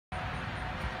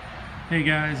Hey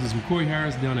guys, it's McCoy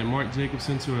Harris down at Mark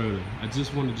Jacobson Toyota. I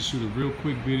just wanted to shoot a real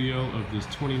quick video of this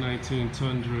 2019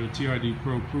 Tundra TRD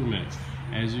Pro CrewMax.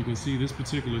 As you can see, this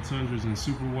particular Tundra is in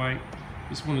super white.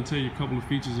 Just want to tell you a couple of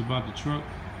features about the truck.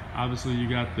 Obviously, you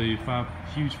got the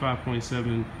huge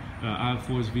 5.7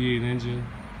 I-Force V8 engine.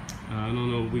 I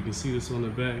don't know if we can see this on the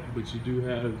back, but you do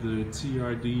have the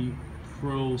TRD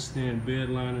Pro stand bed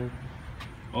liner.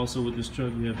 Also with this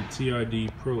truck, you have the TRD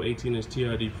Pro 18-inch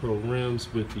TRD Pro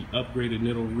rims with the upgraded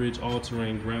Nitto Ridge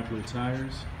all-terrain grappler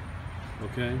tires.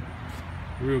 Okay,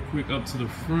 real quick up to the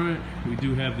front, we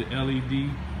do have the LED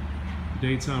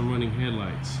daytime running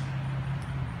headlights.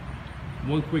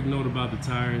 One quick note about the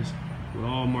tires: with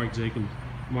all Mark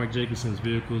Jacobson's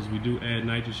vehicles, we do add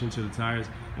nitrogen to the tires,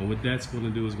 and what that's going to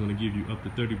do is going to give you up to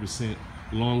 30%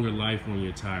 longer life on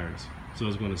your tires. So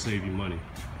it's going to save you money.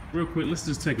 Real quick, let's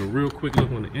just take a real quick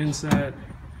look on the inside.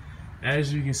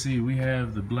 As you can see, we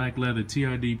have the black leather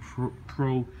TRD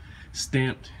Pro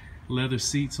stamped leather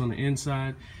seats on the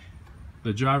inside.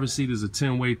 The driver's seat is a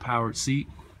 10-way powered seat.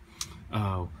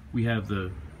 We have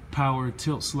the power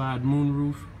tilt slide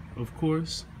moonroof, of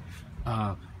course.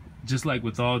 Just like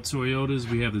with all Toyotas,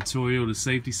 we have the Toyota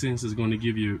safety sense. It's going to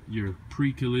give you your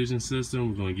pre-collision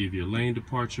system. We're going to give you a lane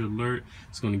departure alert.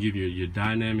 It's going to give you your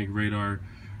dynamic radar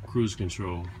cruise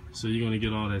control. So you're going to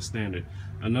get all that standard.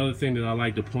 Another thing that I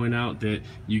like to point out that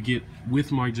you get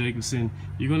with Mark Jacobson,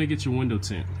 you're going to get your window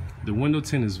tint. The window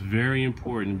tint is very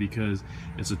important because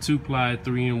it's a 2-ply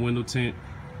 3-in window tint.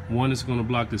 One is going to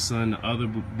block the sun, the other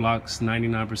blocks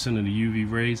 99% of the UV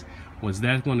rays. What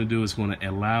that's going to do is going to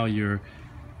allow your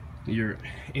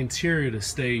interior to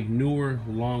stay newer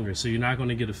longer, so you're not going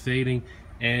to get a fading,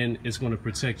 and it's going to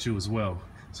protect you as well.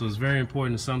 So it's very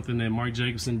important. It's something that Mark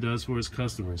Jacobson does for his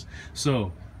customers.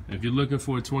 So if you're looking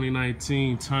for a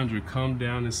 2019 Tundra, come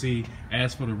down and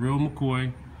ask for the Real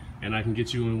McCoy, and I can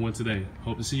get you in one today.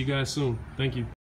 Hope to see you guys soon. Thank you.